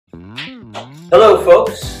Hello,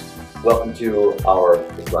 folks. Welcome to our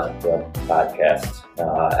Run Club podcast,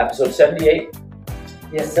 episode 78.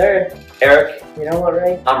 Yes, sir. Eric. You know what,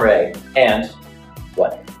 Ray? I'm Ray. And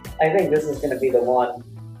what? I think this is going to be the one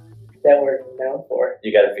that we're known for.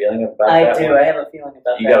 You got a feeling about I that do. one? I have a feeling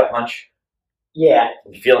about You that. got a hunch? Yeah.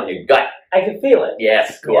 You feel it in your gut? I can feel it.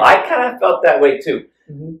 Yes, cool. Yeah. I kind of felt that way, too.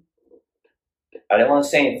 Mm-hmm. I didn't want to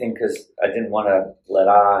say anything because I didn't want to let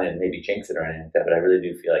on and maybe jinx it or anything like that, but I really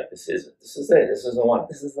do feel like this is it. This is the one.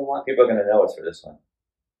 This is the one. People are going to know us for this one.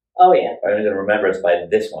 Oh, yeah. They're going to remember us by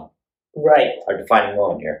this one. Right. Our defining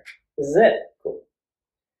moment here. This is it. Cool.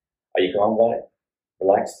 Are you calm about it?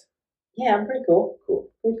 Relaxed? Yeah, I'm pretty cool. Cool.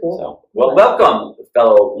 Pretty cool. So, well, welcome,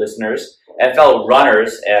 fellow listeners and fellow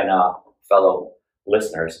runners and fellow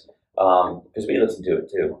listeners, because we listen to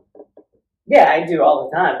it too. Yeah, I do all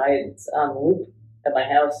the time. It's on loop at my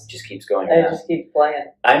house. It just keeps going I around. just keep playing.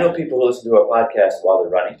 I know people who listen to our podcast while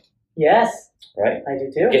they're running, Yes, right? I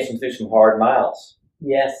do too. It gets them through some hard miles.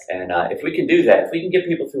 Yes. And if we can do that, if we can get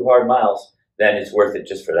people through hard miles, then it's worth it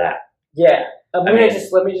just for that. Yeah. Let me mean-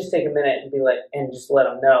 just take a minute and be like, and just let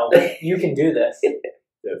them know you can do this.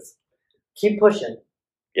 Yes. Keep pushing.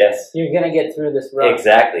 Yes. You're gonna get through this run.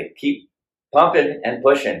 Exactly. Keep pumping and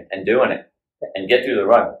pushing and doing it and get through the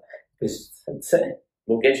run. 'Cause That's it.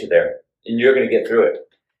 we'll get you there, and you're going to get through it.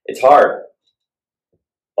 It's hard,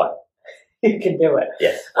 but You can do it.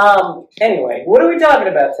 yes. Anyway, what are we talking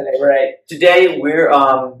about today, Ray? Today we're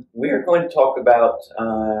going to talk about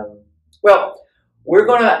we're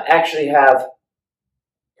going to actually have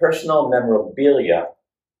personal memorabilia,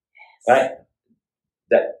 right?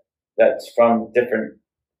 That's from different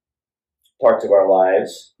parts of our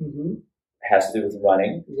lives. Mm-hmm. Has to do with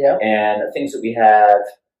running Yep. and things that we have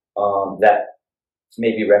that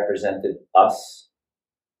maybe represented us.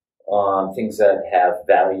 Things that have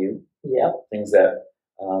value. Yep. Things that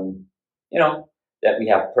that we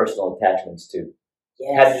have personal attachments to.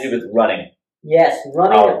 Yes. Had to do with running. Yes.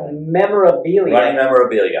 Running memorabilia. Running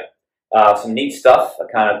memorabilia. Some neat stuff.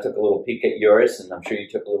 I kind of took a little peek at yours, and I'm sure you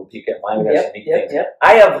took a little peek at mine. We have some neat things. Yep.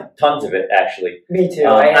 I have tons of it, actually. Me too.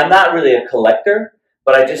 I'm not really a collector,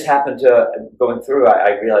 but I just happened to, going through,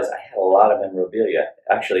 I realized I had a lot of memorabilia.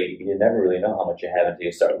 Actually, you never really know how much you have until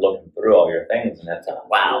you start looking through all your things, and that's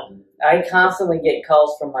wow. I constantly get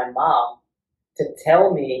calls from my mom to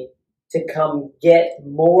tell me to come get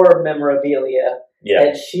more memorabilia Yeah.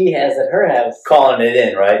 that she has at her house. Calling it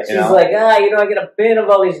in, right? She's like, I get a bin of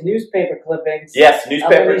all these newspaper clippings. Yes, I'm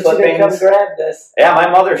newspaper gonna need you to clippings. come grab this. Yeah, my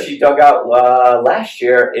mother, she dug out, last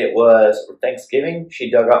year, it was for Thanksgiving,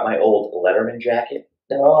 she dug out my old Letterman jacket,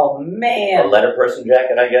 Oh, or man. letter person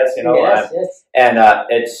jacket, I guess, Yes. and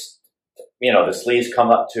it's, the sleeves come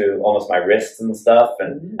up to almost my wrists and stuff,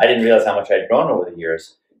 and Mhm. I didn't realize how much I'd grown over the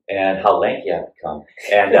years, and how lanky I'd become.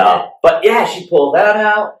 And, but yeah, she pulled that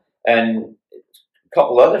out, and a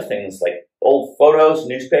couple other things, like old photos,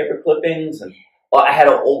 newspaper clippings, and I had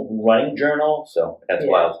an old running journal, so that's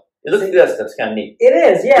Yeah. wild. Look at this, that's kind of neat. It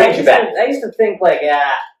is, yeah. Brings you back. I used to think like,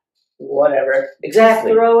 whatever.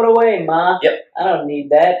 Exactly. Throw it away, Ma. Yep. I don't need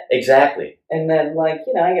that. Exactly. And then, I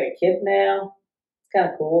got a kid now. It's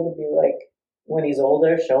kind of cool to be like, when he's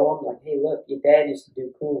older, show him, like, hey, look, your dad used to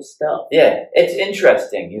do cool stuff. Yeah, it's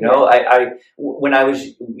interesting. When I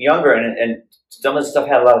was younger, and some of the stuff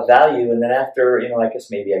had a lot of value, and then after, I guess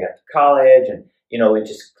maybe I got to college, and it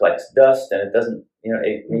just collects dust, and it doesn't,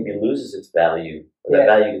 it maybe loses its value, or that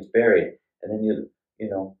value gets buried, and then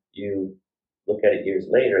you look at it years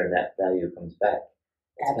later, and that value comes back.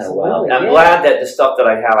 It's kind of wild. Absolutely. And I'm glad that the stuff that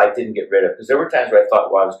I have, I didn't get rid of, because there were times where I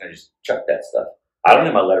thought, well, I was going to just chuck that stuff. I don't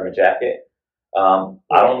need my Letterman jacket. I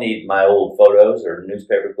don't need my old photos or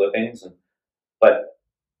newspaper clippings, but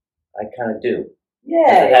I kind of do.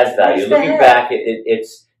 Yeah. It has value. nice to Looking have. back, it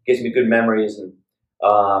gives me good memories, and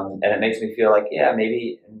it makes me feel like, yeah,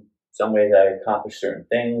 maybe in some ways I accomplished certain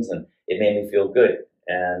things, and it made me feel good,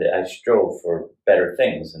 and I strove for better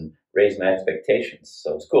things and raised my expectations.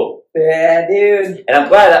 So it's cool. Yeah, dude. And I'm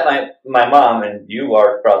glad that my mom, and you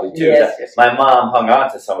are probably too, Yes. that my mom hung on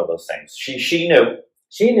to some of those things. She knew.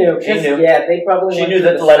 She knew. She knew. Yeah, they probably She went knew through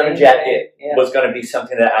that the same Letterman jacket thing. Yeah. was going to be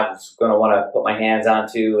something that I was going to want to put my hands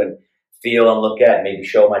onto and feel and look at, and maybe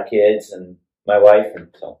show my kids and my wife, and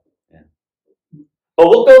so yeah. But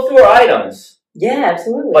we'll go through our items. Yeah,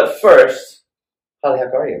 absolutely. But first, how the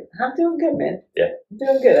heck are you? I'm doing good, man. Yeah. I'm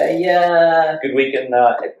doing good. Good weekend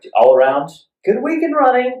all around. Good week in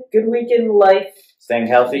running. Good week in life. Staying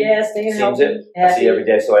healthy. Yeah, staying Seems healthy. it. I see you every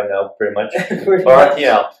day, so I know pretty much. Pretty Or much.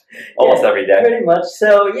 almost Yeah, every day. Pretty much.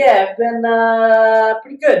 So yeah, I've been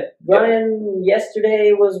pretty good. Running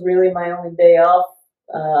yesterday was really my only day off,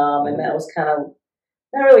 and that was kind of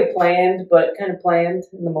not really planned, but kind of planned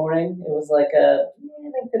in the morning. It was like I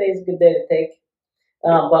think today's a good day to take.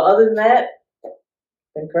 But other than that,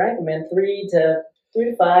 been cranking, man. 3 to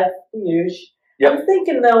 5, the usual. Yep. I'm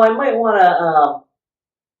thinking though, I might want to. I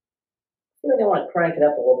feel like I want to crank it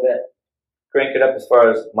up a little bit. Crank it up as far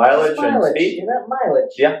as mileage and speed? You know,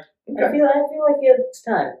 mileage. Yeah. Okay. I feel like it's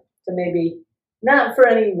time to maybe, not for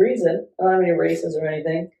any reason. I don't have any races or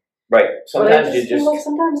anything. Right. Sometimes you just.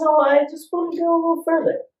 Sometimes I just want to go a little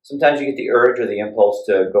further. Sometimes you get the urge or the impulse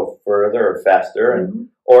to go further or faster, and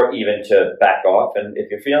or even to back off. And if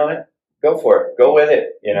you're feeling it, go for it. Go with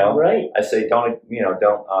it. You know. Right. I say don't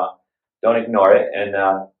ignore it, and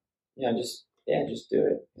just do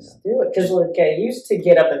it. Just do it, because like I used to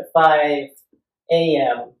get up at 5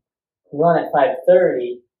 a.m., run at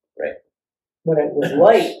 5:30. Right. When it was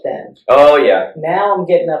light then. Oh yeah. Now I'm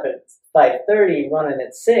getting up at 5:30, running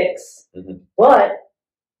at 6. Mm-hmm. But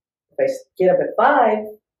if I get up at 5,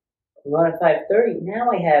 run at 5:30.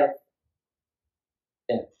 Now I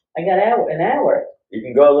got an hour. You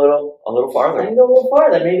can go a little farther. I can go a little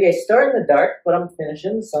farther. Maybe I start in the dark, but I'm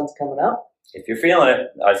finishing. The sun's coming up. If you're feeling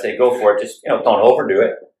it, I'd say go for it. Just don't overdo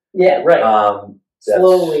it. Yeah, right.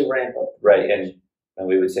 Slowly ramp up. Right, and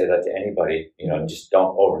we would say that to anybody. Just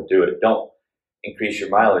don't overdo it. Don't increase your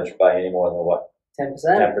mileage by any more than what 10%.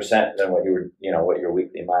 10% than what what your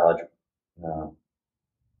weekly mileage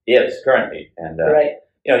is currently. And right.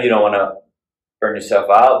 You don't want to burn yourself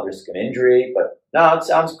out, risk an injury. But no, it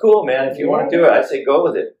sounds cool, man. If you want to do it, I'd say go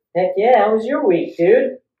with it. Heck yeah! How was your week,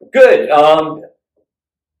 dude? Good.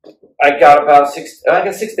 I got 6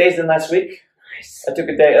 days in last week. Nice. I took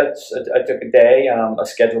a day. A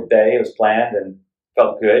scheduled day. It was planned and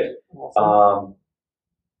felt good. Awesome.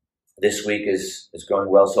 This week is going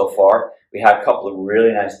well so far. We had a couple of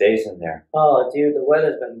really nice days in there. Oh, dude, the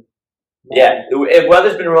weather's been. Yeah, the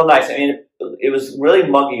weather's been real nice. I mean, it was really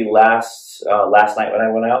muggy last night when I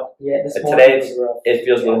went out. Yeah, this morning today it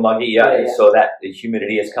feels a little muggy. Yeah, so that the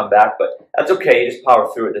humidity has come back, but that's okay. You just power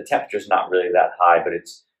through it. The temperature's not really that high, but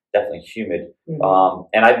it's definitely humid. Mm-hmm.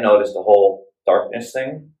 And I've noticed the whole darkness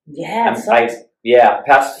thing. Yeah,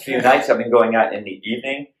 past few nights I've been going out in the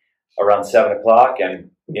evening around 7 o'clock,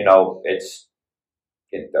 and it's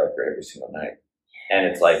getting darker every single night. And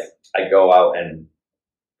it's like I go out and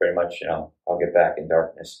pretty much I'll get back in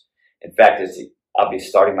darkness. In fact, I'll be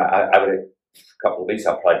starting a couple of weeks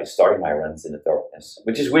I'll probably be starting my runs in the darkness,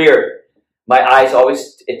 which is weird. My eyes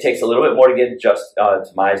it takes a little bit more to get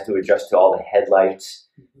to my eyes to adjust to all the headlights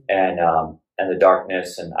and the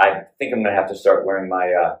darkness. And I think I'm going to have to start wearing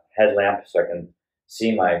my headlamp so I can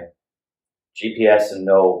see my GPS and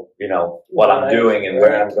know what I'm doing and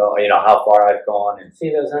where I'm going, how far I've gone, and see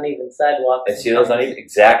those uneven sidewalks. And see those uneven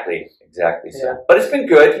exactly. Yeah. So, but it's been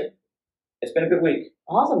good. It's been a good week.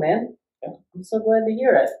 Awesome, man. Yeah. I'm so glad to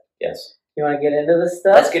hear it. Yes. You want to get into this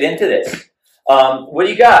stuff? Let's get into this. What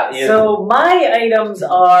do you got? So my items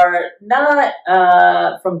are not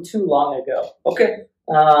from too long ago. Okay.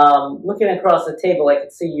 Looking across the table, I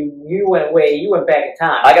can see you went back in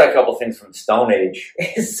time. I got a couple things from Stone Age.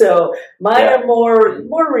 So mine are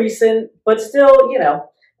more recent, but still,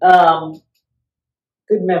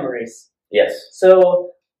 good memories. Yes.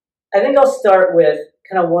 So I think I'll start with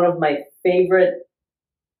kind of one of my favorite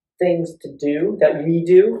things to do that we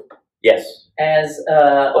do. Yes. As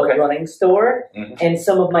a running store, and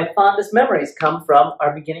some of my fondest memories come from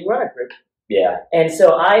our beginning runner group. Yeah. And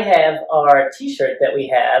so I have our T-shirt that we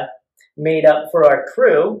have made up for our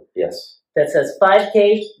crew. Yes. That says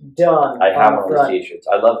 5K done. I have one of those T-shirts.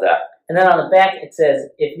 I love that. And then on the back it says,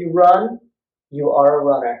 "If you run, you are a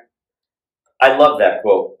runner." I love that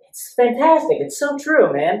quote. It's fantastic. It's so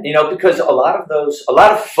true, man. Because a lot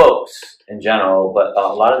of folks in general, but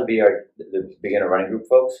a lot of the beginner running group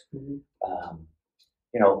folks,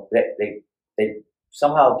 they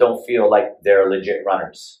somehow don't feel like they're legit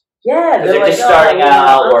runners. Yeah, they're like, just starting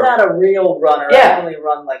out. I'm not a real runner. Yeah. I only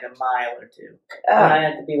run like a mile or two. And I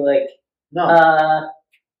have to be like, no.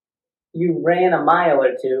 You ran a mile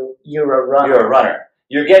or two. You're a runner. You're a runner.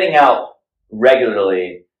 You're getting out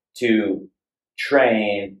regularly to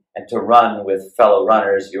train and to run with fellow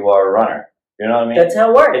runners. You are a runner. You know what I mean? That's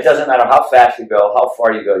how it works. It doesn't matter how fast you go, how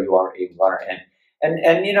far you go. You are a runner.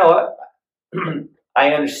 And you know what?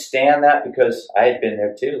 I understand that because I had been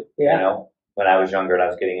there too. Yeah. When I was younger and I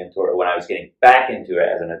was getting into it, or when I was getting back into it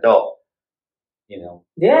as an adult.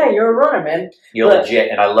 Yeah, you're a runner, man. You're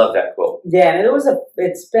legit, and I love that quote. Yeah, and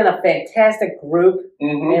it's been a fantastic group,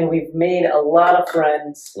 and we've made a lot of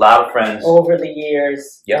friends. Over the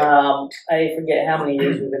years. Yep. I forget how many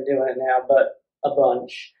years we've been doing it now, but a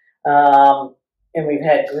bunch. And we've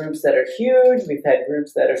had groups that are huge. We've had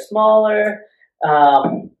groups that are smaller.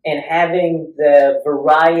 and having the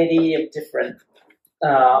variety of different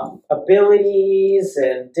abilities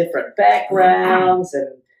and different backgrounds,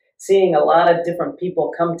 and seeing a lot of different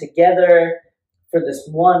people come together for this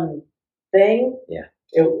one thing. Yeah.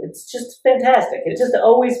 It's just fantastic. It just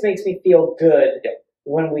always makes me feel good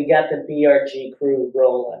when we got the BRG crew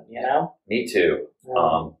rolling, you know? Me too.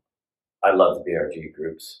 I love the BRG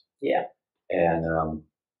groups. Yeah. And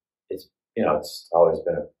it's, it's always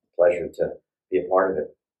been a pleasure to be a part of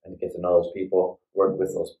it and to get to know those people, work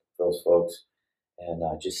with those folks, and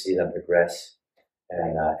just see them progress,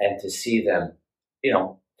 and to see them,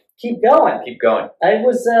 keep going. keep going. I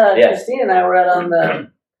was, Christine and I were out on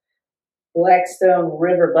the Blackstone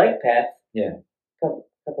River bike path. Yeah. A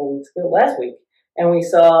couple weeks ago, last week, and we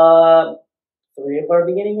saw 3 of our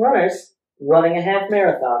beginning runners running a half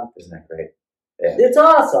marathon. Isn't that great? Yeah. It's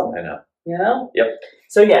awesome. I know. You know? Yep.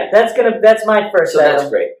 So yeah, that's my first. So that's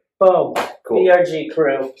great. Boom. Cool. BRG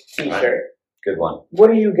crew T-shirt. Good one. What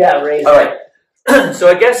do you got, Ray? All right. So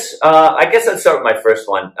I guess I'd start with my first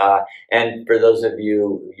one. And for those of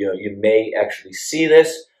you, you may actually see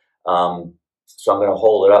this. So I'm going to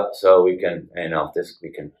hold it up so we can,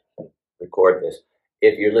 we can record this.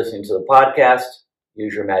 If you're listening to the podcast,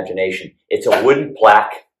 use your imagination. It's a wooden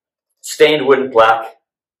plaque, stained wooden plaque.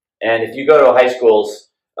 And if you go to high schools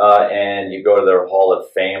and you go to their Hall of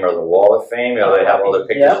Fame or the Wall of Fame, they have all their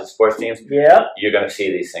pictures of sports teams. Yep. You're going to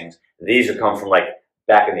see these things. These are come from like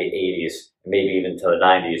back in the 80s, maybe even to the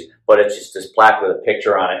 90s. But it's just this plaque with a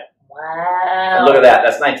picture on it. Wow. And look at that.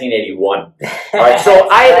 That's 1981. All right. So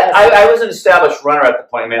I was an established runner at the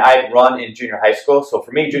point. I mean, I had run in junior high school. So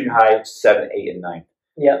for me, junior high, 7, 8, and 9.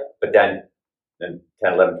 Yep. But then 10,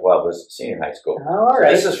 11, 12 was senior high school. All right.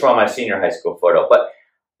 So this is from my senior high school photo. But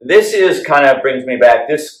this is kind of brings me back.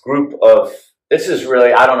 This is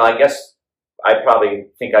really, I don't know, I guess I probably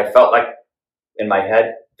think I felt like in my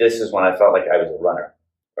head, this is when I felt like I was a runner.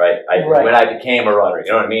 Right? When I became a runner,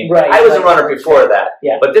 you know what I mean? Right. I was a runner before that.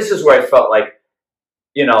 Yeah. But this is where I felt like,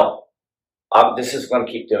 this is going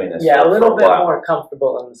to keep doing this. Yeah, for a little bit while. more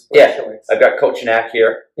comfortable in the sports shorts. I've got Coach Knack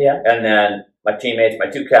here. Yeah. And then my teammates, my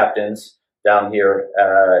 2 captains down here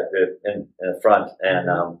in the front.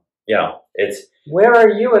 And, it's... Where are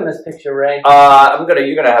you in this picture, Ray?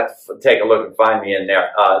 You're gonna have to take a look and find me in there.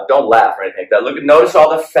 Don't laugh or anything like that. Notice all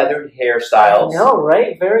the feathered hairstyles. I know,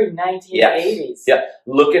 right? Very 1980s. Yeah.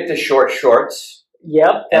 Look at the short shorts.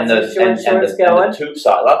 Yep. And the shorts and the tube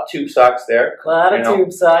socks. A lot of tube socks there. A lot of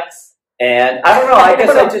tube socks. And I don't know. I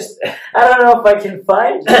guess I don't know if I can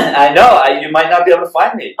find you. I know. You might not be able to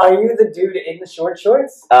find me. Are you the dude in the short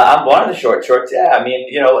shorts? I'm one of the short shorts. Yeah. I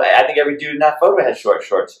mean, I think every dude in that photo had short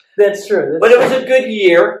shorts. That's true. But it was a good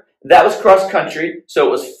year. That was cross country, so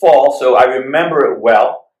it was fall. So I remember it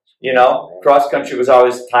well. Cross country was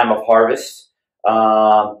always time of harvest.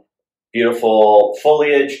 Beautiful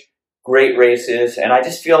foliage, great races, and I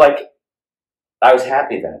just feel like I was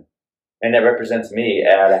happy then. And that represents me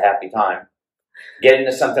at a happy time. Getting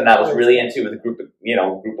into something that I was really into with a group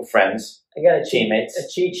of friends. I got teammates. A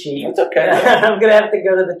cheat sheet. It's okay. I'm going to have to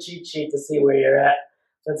go to the cheat sheet to see where you're at.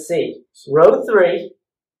 Let's see. Row 3.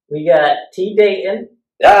 We got T. Dayton.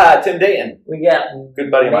 Tim Dayton. We got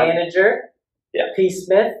good buddy manager. Yeah. P.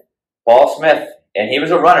 Smith. Paul Smith. And he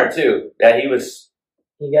was a runner too. Yeah, he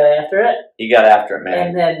got after it. He got after it, man.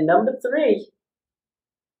 And then number 3,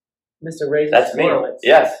 Mr. Razor That's Skorowitz. me.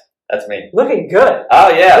 Yes. That's me. Looking good. Oh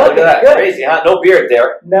yeah, look at that. Good. Crazy, huh? No beard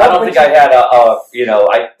there. No, I don't think I had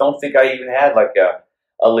I don't think I even had like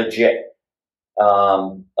a legit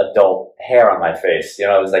adult hair on my face. It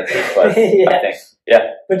was like peach fuzz, I think.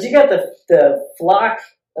 Yeah. But you got the flock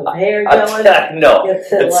of hair going. No. It's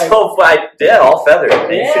so fun. Yeah, all feathered.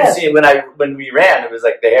 And you should see when we ran, it was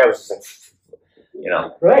like the hair was just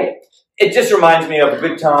like Right. It just reminds me of a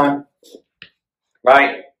good time.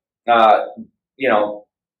 Right?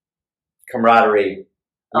 Camaraderie.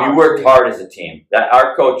 We worked hard as a team.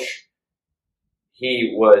 Our coach,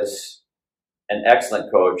 he was an excellent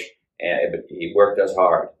coach, but he worked us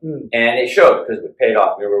hard. And it showed because it paid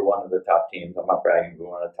off. We were one of the top teams. I'm not bragging. We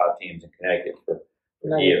were one of the top teams in Connecticut for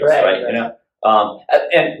years, right?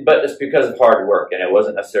 But it's because of hard work, and it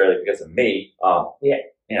wasn't necessarily because of me. Maybe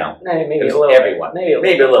it was a little everyone.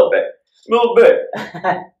 Maybe a little bit.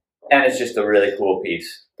 And it's just a really cool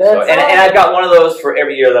piece. That's and I got one of those for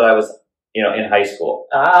every year that I was in high school.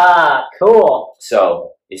 Ah, cool.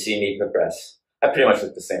 So you see me progress. I pretty much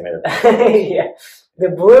look the same way. Yeah. The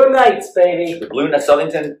Blue Knights, baby. The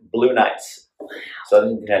Southington Blue Knights.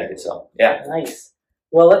 Southern Connecticut, so yeah. Nice.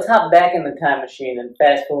 Well, let's hop back in the time machine and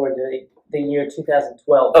fast forward to the year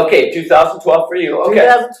 2012. Okay, 2012 for you. Okay.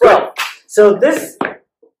 2012. So this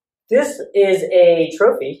This is a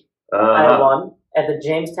trophy I Uh-huh. won at the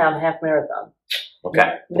Jamestown Half Marathon.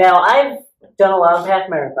 Okay. Now, I've done a lot of half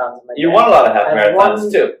marathons in my You day. won a lot of half I've marathons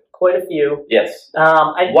won too. Quite a few. Yes.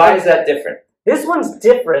 Why Why is that different? This one's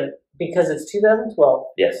different because it's 2012,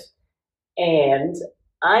 Yes. and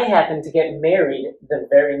I happened to get married the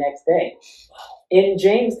very next day in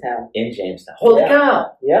Jamestown. In Jamestown. Holy Yeah.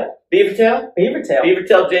 cow! Yep, Beavertail? Beavertail.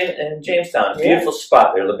 Beavertail in Jamestown. Yeah. Beautiful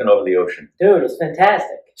spot. They're looking over the ocean. Dude, it was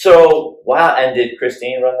fantastic. So, wow. And did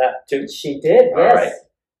Christine run that too? She did, All yes. right.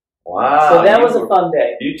 Wow. So that you was a were- fun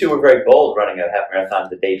day. You two were very bold running a half marathon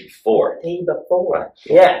the day before. Day before.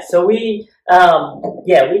 Yeah, so we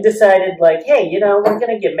decided, like, hey, we're going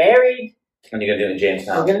to get married. And you're going to do it in We're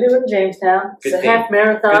Jamestown. going to do it in Jamestown. Good It's a thing. half Good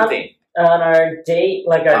marathon thing. on our date,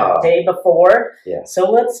 like our Oh. day before. Yeah. So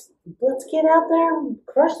let's get out there and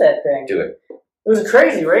crush that thing. Do it. It was a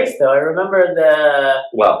crazy race, though. I remember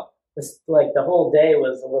Well, the whole day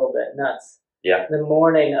was a little bit nuts. Yeah. The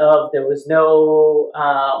morning of, there was no,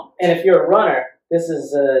 and if you're a runner, this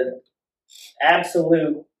is a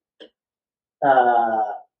absolute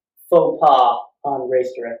faux pas on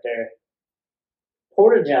race director.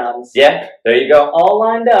 Porta Johns, yeah, there you go. all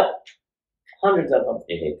lined up, hundreds of them,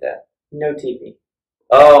 You hate that. no TV.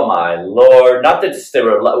 Oh, my Lord. Not that they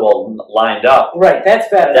were, lined up. Right, that's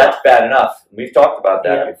bad enough. That's bad enough. We've talked about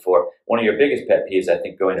that Yeah. before. One of your biggest pet peeves, I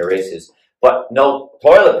think, going to races. But no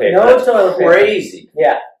toilet paper. No That's toilet paper. crazy.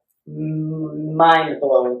 Yeah, mind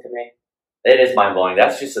blowing to me. It is mind blowing.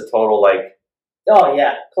 That's just a total Oh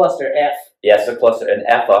yeah, cluster F. yes, a cluster, an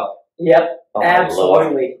F up. Yep, Oh, my Lord.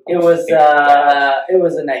 absolutely. It was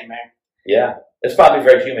a nightmare. Yeah, it's probably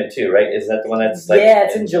very humid too, right? Is that the one that's Yeah,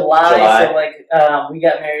 it's in July. July. So we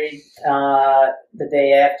got married the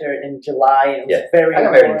day after in July, and it was Yeah. very I got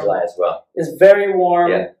warm. married in July as well. It's very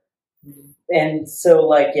warm. Yeah. And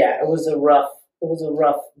so it was a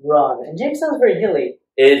rough run. And Jamestown's very hilly.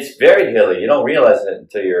 It's very hilly. You don't realize it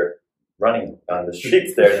until you're running on the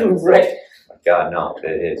streets there. And it's Right. like, oh my God, no,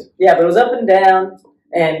 it is. Yeah, but it was up and down.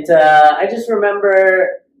 And I just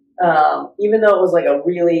remember, even though it was like a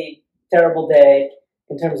really terrible day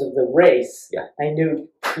in terms of the race, Yeah. I knew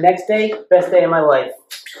next day, best day of my life.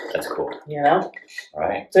 That's cool. All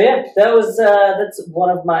Right. So yeah, that's one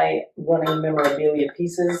of my running memorabilia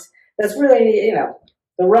pieces. That's really,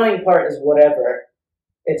 the running part is whatever.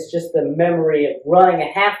 It's just the memory of running a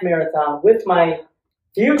half marathon with my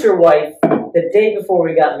future wife the day before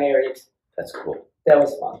we got married. That's cool. That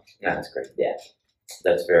was fun. Yeah, that's great. Yeah.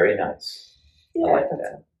 That's very nice. Yeah, I like that's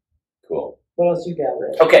that. it. Cool. What else you got,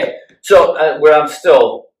 Rick? Okay, so where I'm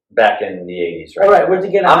still back in the 80s, right? All right, we're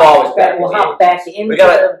gonna. I'm always back in We'll the hop 80s. back into We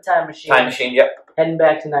got the time machine. Time machine, yep. Heading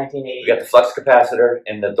back to 1980. We got the flux capacitor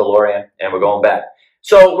in the DeLorean, and we're going back.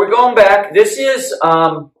 So we're going back. This is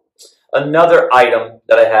another item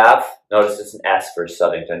that I have. Notice it's an S for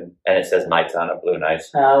Southington, and it says Knights on it, blue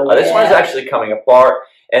Knights. This one's actually coming apart,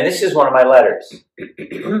 and this is one of my letters.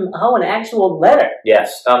 Oh, an actual letter.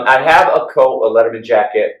 Yes, I have a Letterman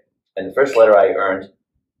jacket, and the first letter I earned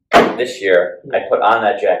this year, I put on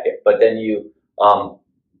that jacket. But then you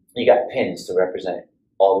got pins to represent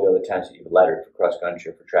all the other times that you've lettered for cross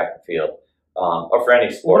country, for track and field, or for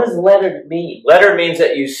any sport. What does letter mean? Letter means that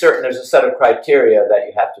there's a set of criteria that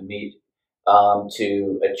you have to meet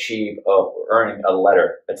to achieve earning a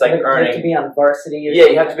letter. It's like You have earning. to be on varsity. Or Yeah,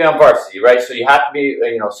 you have to be on varsity, right? So you have to be,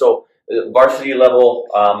 varsity level.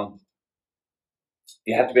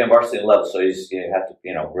 You have to be on varsity level, so you have to,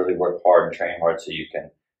 really work hard and train hard so you can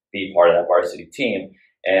be part of that varsity team.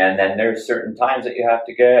 And then there's certain times that you have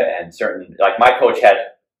to get, and like my coach had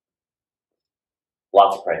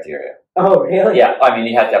lots of criteria. Oh, really? Yeah, I mean,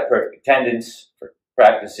 you have to have perfect attendance for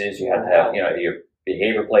practices. You have to have, your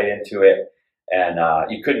behavior played into it, and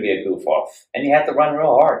you couldn't be a goof off. And you had to run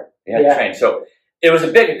real hard. You had to train. So it was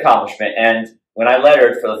a big accomplishment. And when I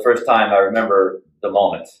lettered for the first time, I remember the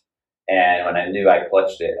moment. And when I knew I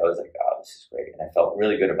clutched it, I was like, "Oh, this is great!" And I felt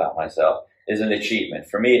really good about myself. It's an achievement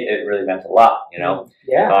for me. It really meant a lot,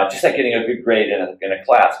 Yeah. just like getting a good grade in a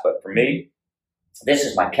class. But for me, this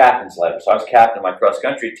is my captain's letter. So I was captain of my cross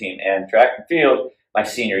country team and track and field my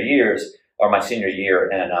senior year,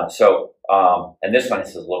 and and this one it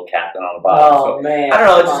says little captain on the bottom. Oh So man. I don't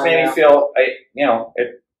know. It Come just on made now. me feel,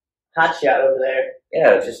 Hot shot over there.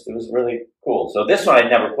 it was really cool. So this one I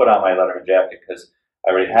never put on my Letterman jacket because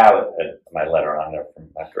I already have my letter on there from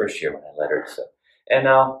my first year when I lettered. So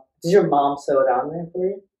Did your mom sew it on there for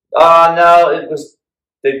you? no,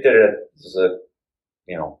 they did it. It was a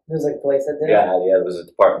It was like a place that did it? Yeah, it was a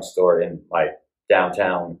department store in my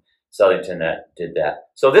downtown Southington that did that.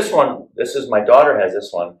 So this is my daughter has this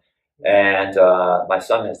one, And my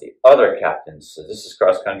son has the other captains. So this is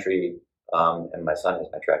cross country, and my son has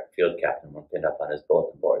my track and field captain one pinned up on his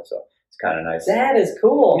bulletin board. So it's kind of nice. That is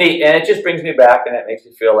cool. Neat, and it just brings me back, and it makes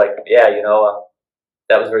me feel like, yeah,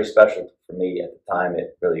 that was very special for me at the time.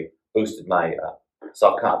 It really boosted my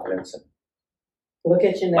self-confidence and Look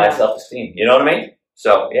at you now. my self-esteem. You know what I mean?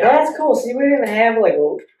 So, yeah. That's cool. See, we didn't have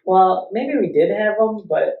well, maybe we did have them,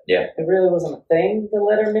 but Yeah. it really wasn't a thing, the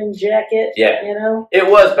Letterman jacket. Yeah. You know? It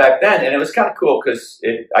was back then, and it was kind of cool because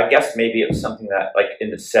I guess maybe it was something that, like, in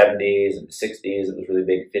the 70s and the 60s, it was really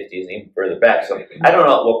big, 50s, and even further back. So I don't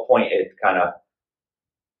know at what point it kind of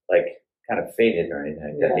faded or anything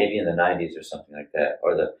like that. Yeah. Maybe in the 90s or something like that,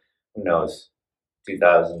 or who knows,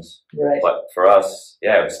 2000s. Right. But for us,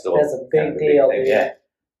 yeah, it was still That's a big kind of deal, thing. dude. Yeah.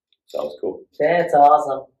 So it was cool. That's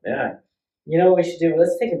awesome. Yeah. You know what we should do?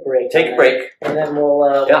 Let's take a break. Take a break. And then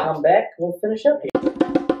we'll Yeah. come back. We'll finish up here.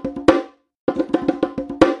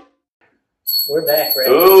 We're back, right?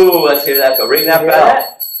 Ooh, let's hear that. So ring that Hear bell.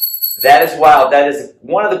 that? That is wild. That is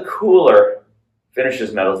one of the cooler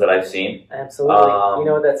finishers medals that I've seen. Absolutely. You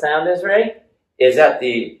know what that sound is, Ray? Is that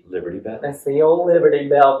the Liberty Bell? That's the old Liberty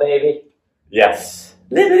Bell, baby. Yes.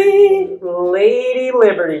 Liberty! Lady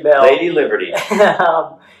Liberty Bell. Lady Liberty.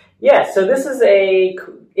 Yeah, so this is a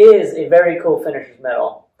very cool finisher's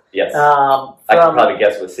medal. Yes. I can From, probably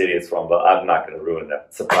guess what city it's from, but I'm not going to ruin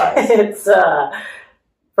that surprise. it's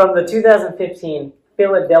from the 2015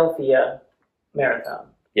 Philadelphia Marathon.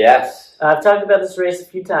 Yes. I've talked about this race a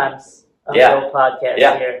few times on Yeah. the old podcast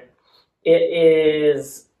Yeah. here. It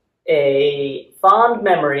is a fond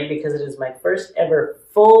memory because it is my first ever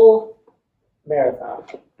full marathon.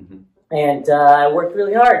 Mhm. And I worked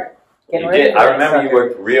really hard. getting You ready did. for I that remember you sucker.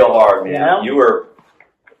 worked real hard, man. You know? You were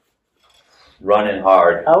running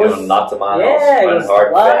hard, doing lots of miles, Yeah, it running was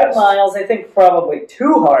hard, a lot of fast. miles. I think probably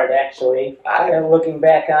too hard, actually. I- Looking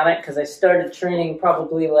back on it, because I started training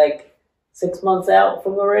probably like 6 months out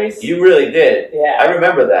from the race. You really did. Yeah. I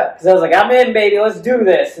remember that. Because I was like, I'm in, baby, let's do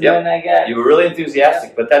this. And Yep. then I got... You were really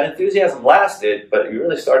enthusiastic, but that enthusiasm lasted, but you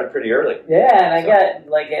really started pretty early. Yeah, and I So- got,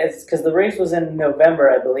 like, because the race was in November,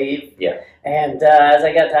 I believe. Yeah. And as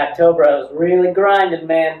I got to October, I was really grinding,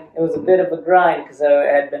 man. It was a bit of a grind, because I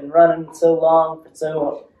had been running so long,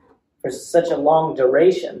 for such a long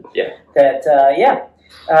duration. Yeah. That,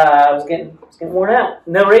 I was getting worn out.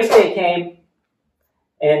 And the race day came,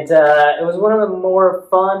 and it was one of the more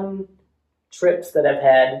fun trips that I've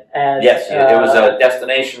had. As, Yes, it was a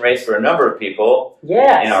destination race for a number of people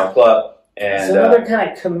yes. in our club. And So another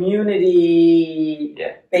kind of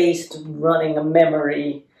community-based running a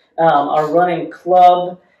memory. Our running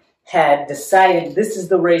club had decided this is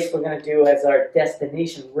the race we're going to do as our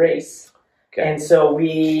destination race. okay. And so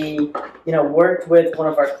we, worked with one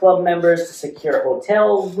of our club members to secure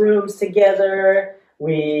hotel rooms together.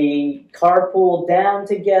 We carpooled down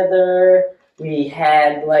together. We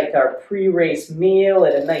had like our pre-race meal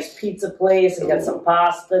at a nice pizza place and got some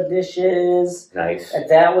pasta dishes. Nice. And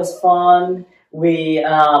that was fun. We,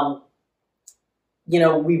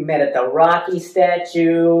 we met at the Rocky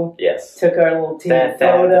statue. Yes. Took our little team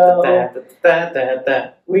photo.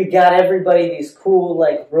 We got everybody these cool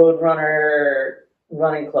like Roadrunner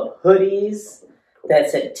Running Club hoodies that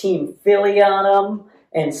said Team Philly on them.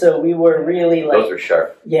 And so we were really like, Those are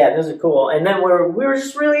sharp. yeah, those are cool. And then we were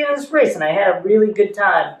just really in this race, and I had a really good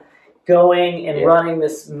time going and running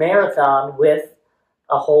this marathon with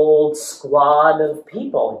a whole squad of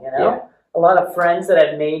people. Yeah. A lot of friends that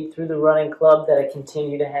I've made through the running club that I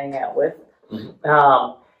continue to hang out with. Mhm.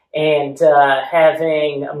 I'll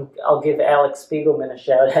give Alex Spiegelman a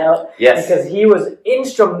shout out. Yes. Because he was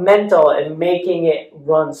instrumental in making it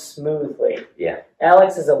run smoothly. Yeah.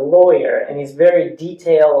 Alex is a lawyer, and he's very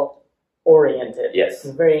detail-oriented. Yes.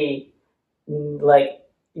 He's very,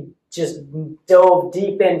 just dove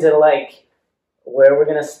deep into, where we're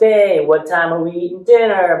going to stay, what time are we eating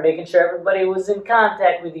dinner, making sure everybody was in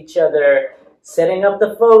contact with each other, setting up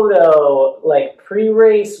the photo,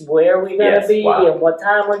 pre-race, where are we going to be, wow. and what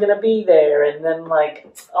time we're going to be there, and then,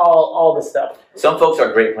 all the stuff. Some folks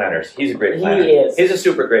are great planners. He's a great planner. He is. He's a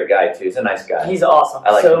super great guy, too. He's a nice guy. He's awesome.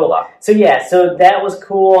 I like him a lot. So that was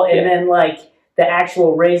cool, and Yeah. then, the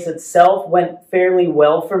actual race itself went fairly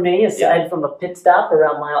well for me, aside from a pit stop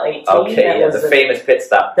around mile 18. Okay, that was the famous pit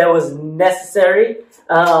stop. that was necessary.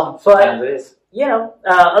 But Sometimes it is.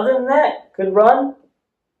 other than that, good run,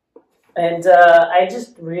 and I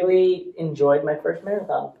just really enjoyed my first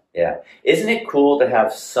marathon. Yeah. Isn't it cool to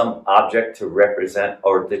have some object to represent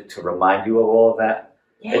or to remind you of all of that?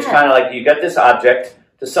 Yeah, It's kind of like you got this object,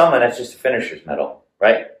 to someone that's just a finisher's medal,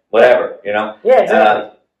 right? Whatever, yeah,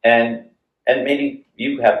 exactly. And maybe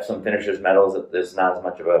you have some finisher's medals that there's not as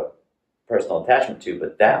much of a personal attachment to,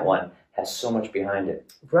 but that one has so much behind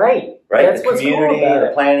it. Right. Right? That's the what's cool community, about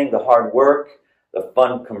the it. planning, the hard work, the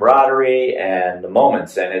fun camaraderie, and the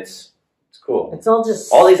moments, and it's cool. It's all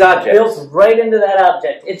just All these objects. built right into that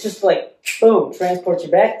object. It's just like, boom, transports you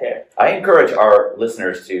back there. I encourage our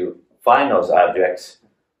listeners to find those objects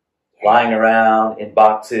lying around in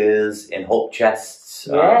boxes, in hope chests,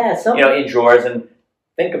 Yeah, in drawers, and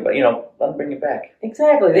think about, let them bring it back.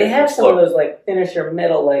 exactly. They have some of Explore. those like finisher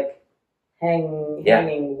metal, like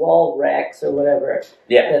hanging wall racks or whatever.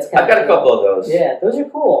 Yeah, That's kinda I've got a cool. couple of those. Yeah, those are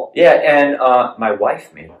cool. Yeah, and my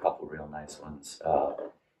wife made a couple real nice ones.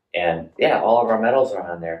 And yeah, all of our medals are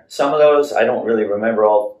on there. Some of those I don't really remember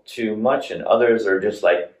all too much, and others are just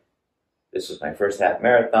like, this was my first half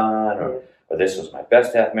marathon, or this was my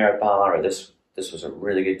best half marathon, or this was a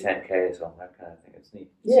really good 10K, so that kind of thing. It's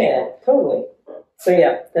neat. It's Yeah, neat. totally. So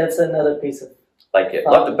yeah, that's another piece of Like it.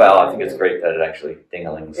 Love the bell. I think it's great that it actually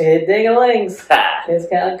ding-a-lings. ding-a-lings. Ha! It's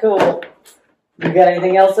kind of cool. You got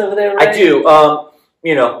anything else over there, Ray? I do.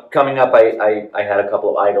 Coming up, I had a couple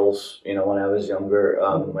of idols, when I was younger,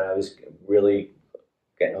 when I was really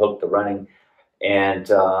getting hooked to running, and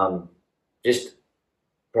just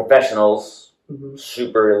professionals,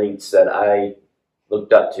 super elites that I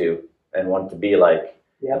looked up to and wanted to be like.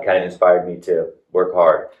 Yep. It kind of inspired me to work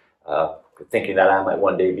hard, thinking that I might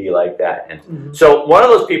one day be like that. And so one of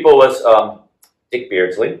those people was Dick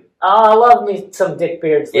Beardsley. Oh, I love me some Dick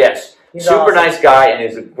Beardsley. Yes. He's Super awesome. nice guy, and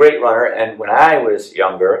he's a great runner. And when I was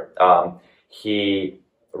younger, he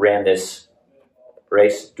ran this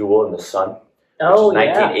race, Duel in the Sun, which Oh, was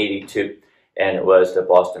 1982, and it was the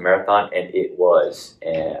Boston Marathon, and it was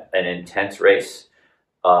an intense race.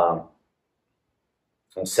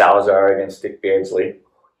 From Salazar against Dick Beardsley,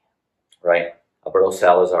 right? Alberto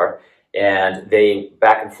Salazar, and they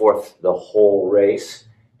back and forth the whole race,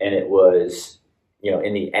 and it was.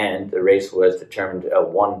 In the end, the race was determined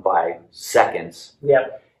won by seconds.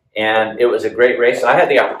 Yep. And it was a great race. I had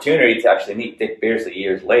the opportunity to actually meet Dick Beardsley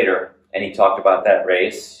years later, and he talked about that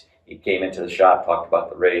race. He came into the shop, talked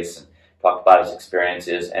about the race, and talked about his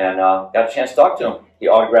experiences, and got a chance to talk to him. He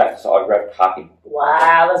autographed his autographed copy.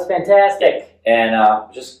 Wow, that's fantastic. And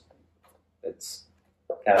it's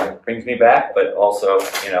kind of brings me back, but also,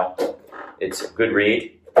 it's a good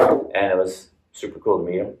read, and it was super cool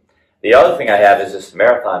to meet him. The other thing I have is this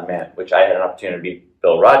Marathon Man, which I had an opportunity to meet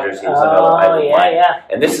Bill Rogers. He was another idol of mine. Yeah.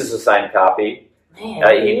 And this is a signed copy. Man,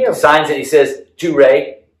 He signs it. He says, "To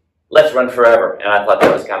Ray, let's run forever." And I thought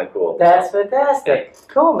that was kind of cool. That's fantastic.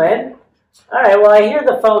 Cool, man. All right, well, I hear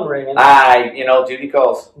the phone ringing. Duty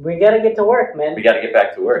calls. We got to get to work, man. We got to get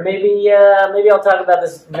back to work. Maybe I'll talk about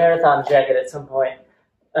this marathon jacket at some point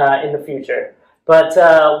in the future. But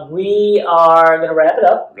we are going to wrap it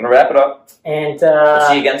up. We're going to wrap it up. And We'll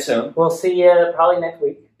see you again soon. We'll see you probably next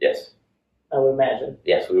week, Yes. I would imagine.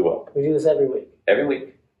 Yes, we will. We do this every week. Every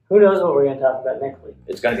week. Who knows what we're going to talk about next week?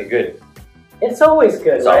 It's going to be good. It's always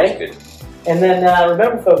good, It's right? always good. And then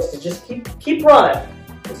remember, folks, to just keep running.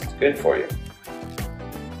 This is good for you.